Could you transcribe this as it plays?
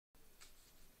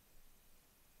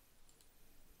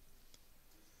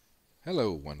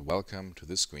Hello and welcome to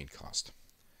this screencast.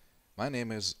 My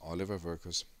name is Oliver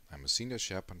Wirkus. I'm a senior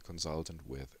SharePoint consultant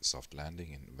with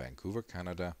Softlanding in Vancouver,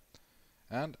 Canada,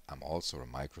 and I'm also a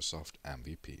Microsoft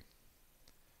MVP.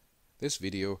 This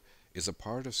video is a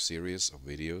part of a series of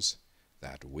videos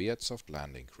that we at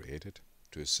Softlanding created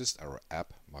to assist our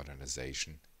App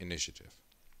Modernization initiative.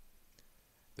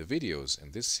 The videos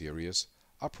in this series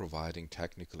are providing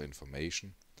technical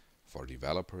information for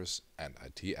developers and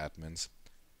IT admins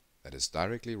that is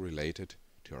directly related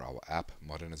to our App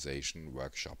Modernization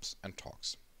workshops and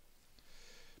talks.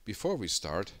 Before we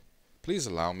start, please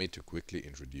allow me to quickly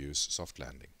introduce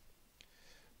Softlanding.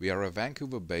 We are a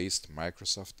Vancouver-based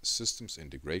Microsoft systems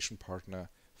integration partner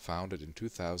founded in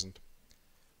 2000.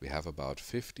 We have about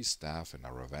 50 staff in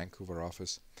our Vancouver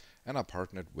office and are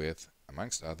partnered with,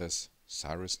 amongst others,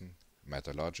 Saracen,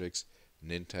 Metalogix,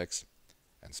 Nintex,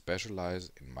 and specialize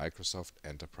in Microsoft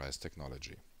Enterprise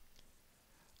Technology.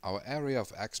 Our area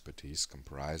of expertise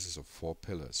comprises of 4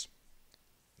 pillars.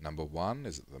 Number 1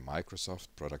 is the Microsoft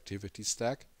Productivity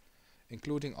Stack,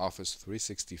 including Office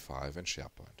 365 and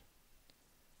SharePoint.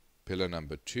 Pillar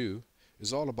number 2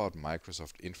 is all about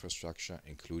Microsoft infrastructure,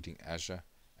 including Azure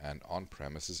and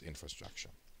on-premises infrastructure.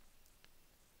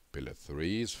 Pillar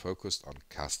 3 is focused on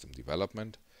custom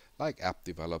development, like app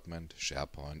development,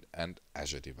 SharePoint and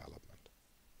Azure development.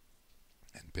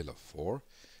 And Pillar 4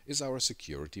 is our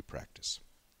security practice.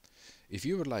 If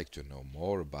you would like to know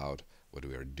more about what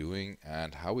we are doing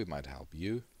and how we might help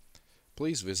you,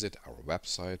 please visit our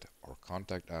website or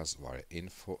contact us via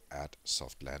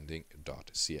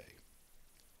info@softlanding.ca.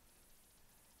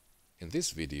 In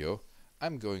this video,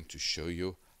 I'm going to show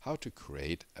you how to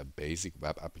create a basic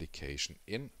web application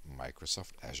in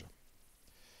Microsoft Azure.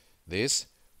 This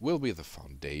will be the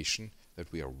foundation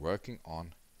that we are working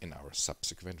on in our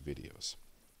subsequent videos.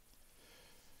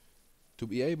 To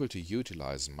be able to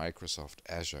utilize Microsoft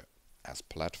Azure as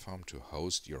platform to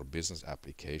host your business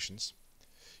applications,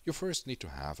 you first need to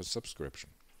have a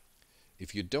subscription.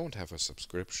 If you don't have a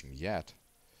subscription yet,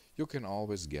 you can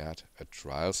always get a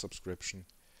trial subscription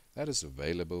that is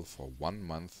available for 1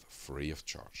 month free of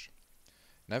charge.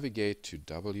 Navigate to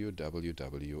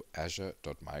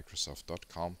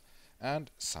www.azure.microsoft.com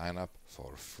and sign up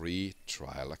for a free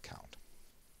trial account.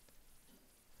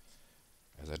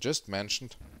 As I just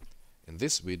mentioned, in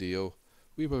this video,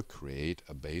 we will create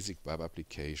a basic web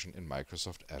application in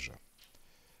Microsoft Azure.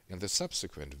 In the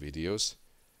subsequent videos,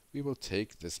 we will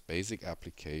take this basic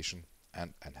application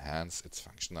and enhance its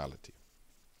functionality.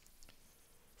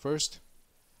 First,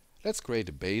 let's create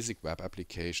a basic web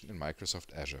application in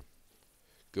Microsoft Azure.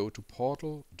 Go to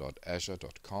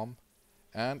portal.azure.com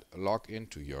and log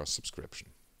into your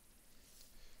subscription.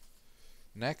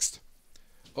 Next,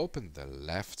 open the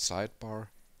left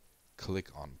sidebar, click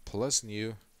on Plus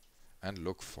New and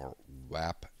look for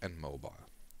Web and Mobile.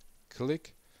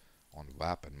 Click on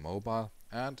Web and Mobile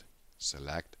and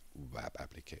select Web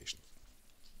Application.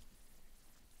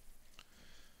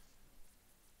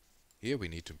 Here we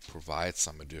need to provide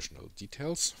some additional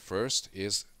details. First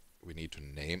is we need to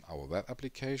name our web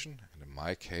application, and in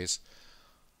my case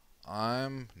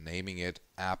I'm naming it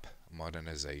App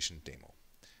Modernization Demo.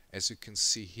 As you can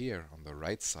see here on the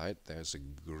right side, there's a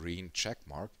green check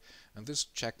mark, and this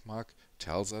check mark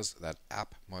tells us that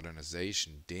App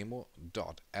Modernization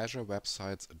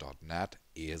Demo.azurewebsites.net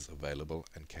is available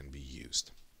and can be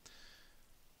used.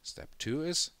 Step 2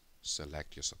 is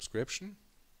select your subscription.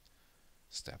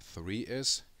 Step 3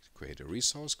 is create a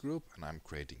resource group, and I'm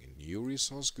creating a new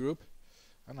resource group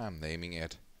and I'm naming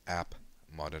it App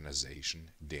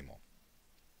Modernization Demo.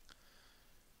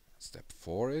 Step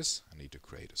 4 is I need to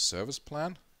create a service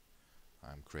plan.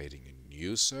 I'm creating a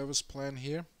new service plan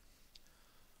here.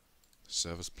 The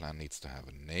service plan needs to have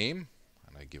a name,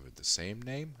 and I give it the same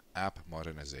name, App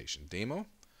Modernization Demo.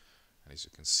 And as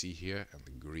you can see here in the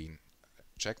green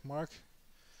check mark,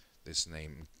 this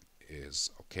name is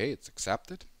okay, it's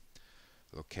accepted.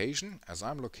 Location, as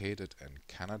I'm located in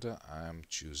Canada, I'm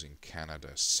choosing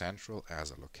Canada Central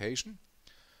as a location,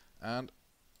 and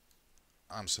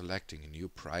I'm selecting a new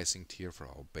pricing tier for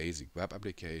our basic web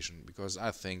application because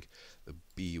I think the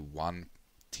B1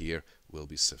 tier will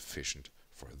be sufficient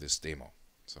for this demo.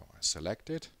 So I select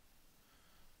it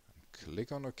and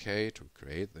click on OK to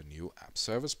create the new app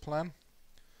service plan,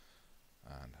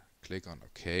 and click on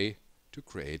OK to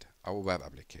create our web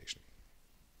application.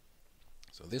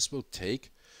 So this will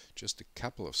take just a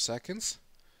couple of seconds.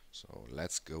 So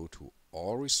let's go to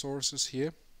all resources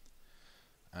here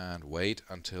and wait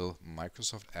until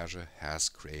Microsoft Azure has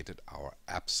created our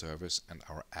app service and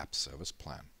our app service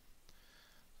plan.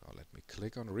 So let me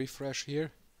click on refresh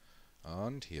here,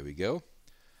 and here we go.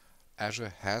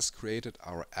 Azure has created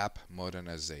our App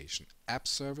Modernization App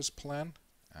Service plan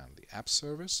and the App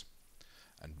Service,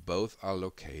 and both are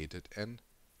located in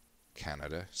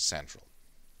Canada Central.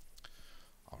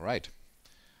 Alright,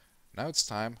 now it's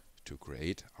time to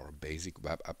create our basic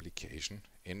web application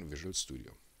in Visual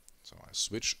Studio. So I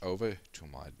switch over to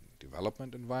my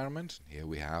development environment. Here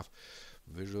we have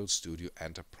Visual Studio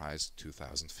Enterprise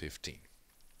 2015.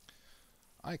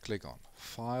 I click on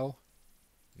File,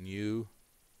 New,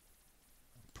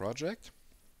 Project.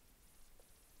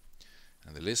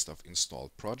 In the list of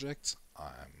installed projects,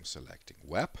 I'm selecting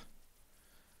Web.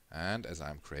 And as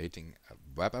I'm creating a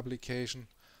web application,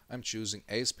 I'm choosing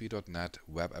ASP.NET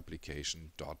Web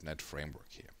Application.NET Framework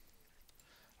here.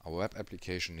 Our web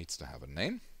application needs to have a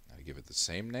name. I give it the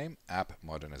same name, App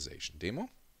Modernization Demo,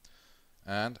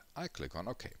 and I click on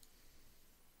OK.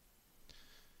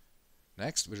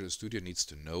 Next, Visual Studio needs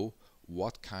to know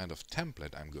what kind of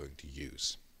template I'm going to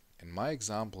use. In my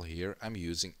example here, I'm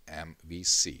using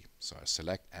MVC. So I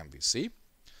select MVC,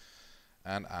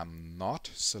 and I'm not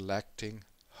selecting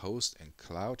Host and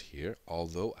Cloud here,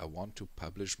 although I want to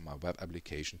publish my web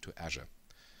application to Azure.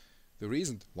 The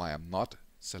reason why I'm not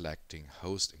selecting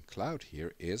Host and Cloud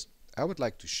here is I would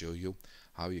like to show you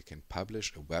how you can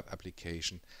publish a web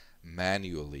application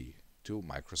manually to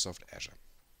Microsoft Azure.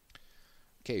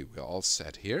 Okay, we're all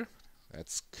set here.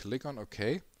 Let's click on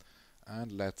OK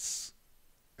and let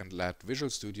Visual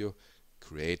Studio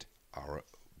create our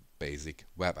basic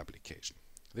web application.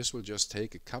 This will just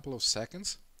take a couple of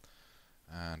seconds,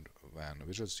 and when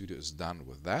Visual Studio is done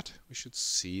with that, we should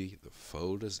see the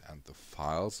folders and the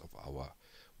files of our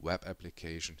web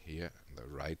application here on the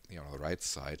right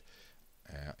side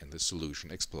in the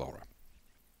Solution Explorer.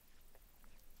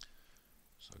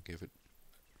 So give it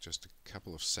just a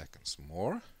couple of seconds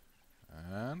more,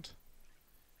 and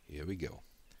here we go.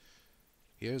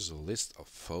 Here's a list of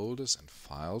folders and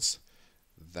files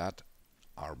that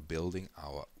are building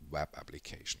our web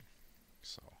application.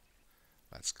 So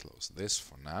let's close this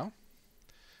for now.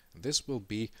 This will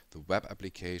be the web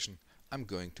application I'm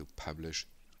going to publish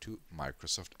to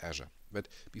Microsoft Azure. But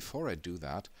before I do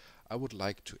that, I would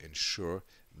like to ensure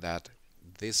that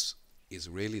this is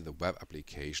really the web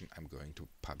application I'm going to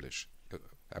publish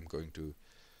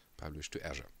to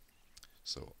Azure.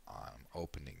 So I'm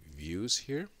opening Views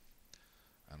here,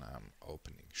 and I'm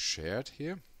opening Shared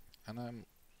here, and I'm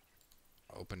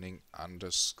opening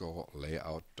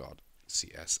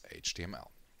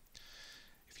 _layout.cshtml.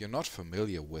 If you're not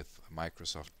familiar with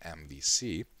Microsoft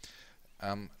MVC,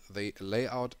 the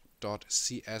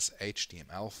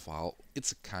layout.cshtml file,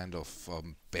 it's a kind of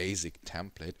basic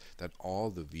template that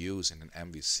all the views in an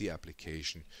MVC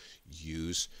application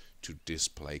use to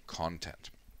display content.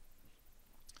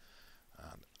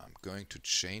 And I'm going to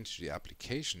change the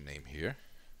application name here.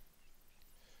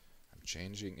 I'm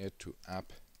changing it to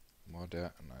App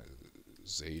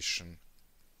Modernization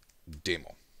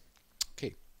Demo.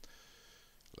 Okay,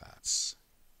 let's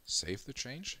save the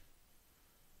change.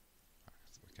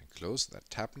 We can close that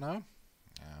tab now,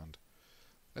 and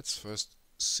let's first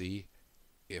see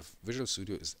if Visual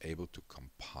Studio is able to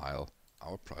compile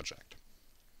our project.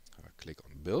 I click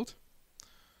on Build,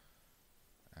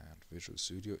 and Visual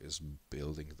Studio is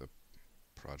building the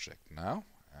project now,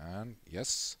 and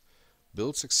yes,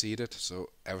 build succeeded,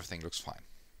 so everything looks fine.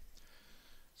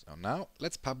 So now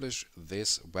let's publish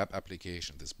this web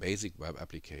application, this basic web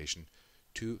application,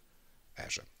 to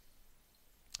Azure.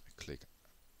 I click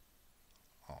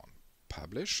on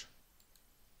Publish,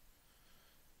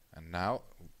 and now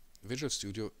Visual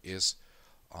Studio is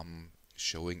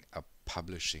showing a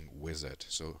publishing wizard.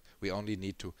 So we only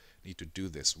need to do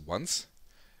this once.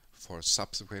 For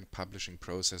subsequent publishing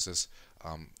processes,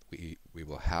 we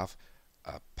will have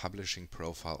a publishing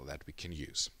profile that we can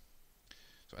use.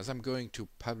 So as I'm going to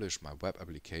publish my web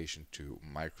application to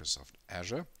Microsoft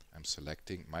Azure, I'm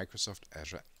selecting Microsoft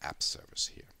Azure App Service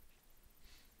here.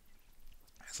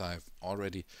 As I've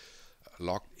already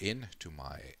logged in to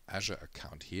my Azure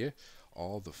account here,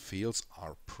 all the fields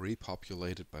are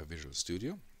pre-populated by Visual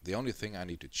Studio. The only thing I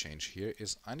need to change here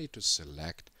is I need to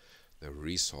select the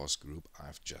resource group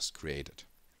I've just created.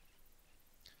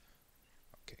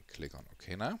 Okay, click on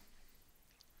OK now.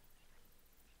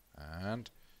 And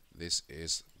this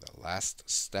is the last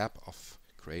step of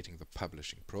creating the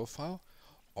publishing profile.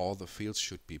 All the fields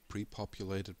should be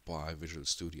pre-populated by Visual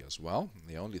Studio as well. And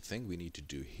the only thing we need to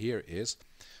do here is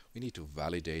we need to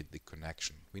validate the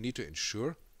connection. We need to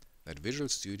ensure that Visual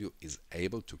Studio is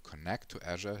able to connect to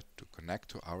Azure, to connect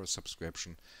to our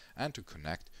subscription, and to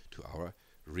connect to our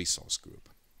resource group.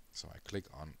 So I click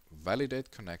on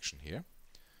Validate Connection here.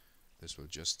 This will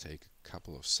just take a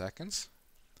couple of seconds.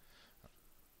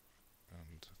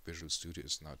 Visual Studio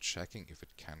is now checking if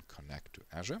it can connect to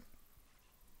Azure.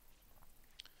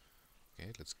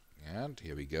 Okay, and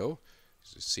here we go.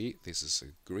 As you see, this is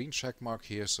a green check mark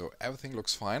here, so everything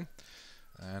looks fine,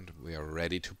 and we are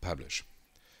ready to publish.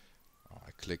 Now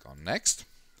I click on Next.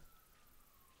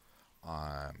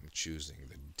 I'm choosing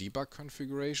the debug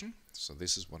configuration, so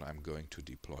this is what I'm going to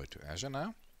deploy to Azure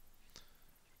now.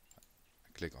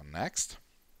 I click on Next,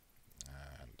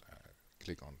 and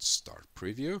click on Start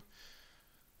Preview,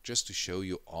 just to show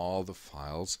you all the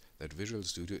files that Visual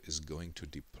Studio is going to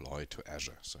deploy to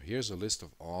Azure. So here's a list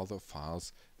of all the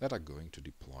files that are going to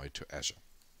deploy to Azure.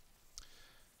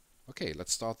 Okay,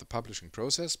 let's start the publishing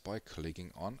process by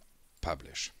clicking on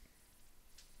Publish.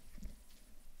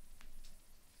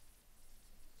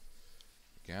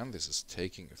 Again, this is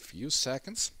taking a few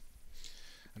seconds,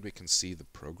 and we can see the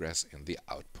progress in the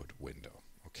output window.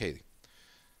 Okay,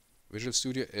 Visual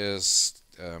Studio is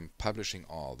publishing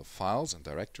all the files and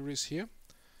directories here,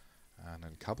 and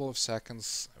in a couple of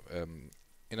seconds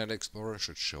Internet Explorer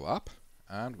should show up,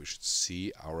 and we should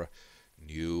see our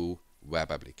new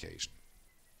web application.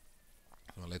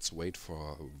 So let's wait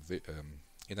for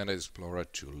Internet Explorer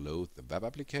to load the web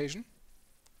application.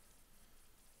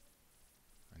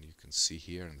 And you can see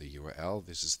here in the URL,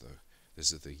 this is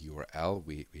the URL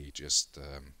we just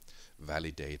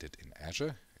validated in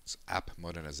Azure. It's App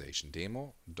Modernization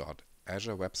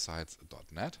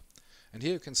demo.azurewebsites.net, and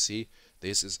here you can see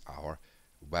this is our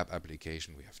web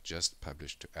application we have just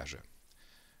published to Azure.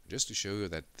 Just to show you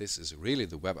that this is really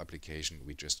the web application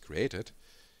we just created,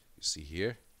 you see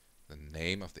here the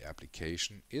name of the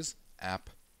application is App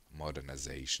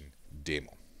Modernization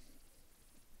Demo.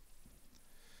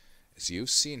 As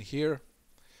you've seen here,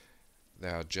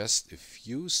 there are just a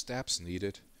few steps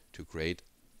needed to create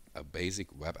a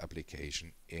basic web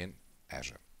application in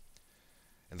Azure.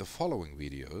 In the following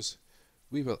videos,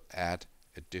 we will add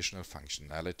additional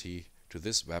functionality to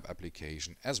this web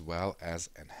application as well as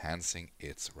enhancing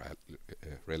its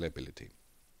reliability.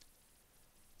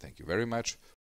 Thank you very much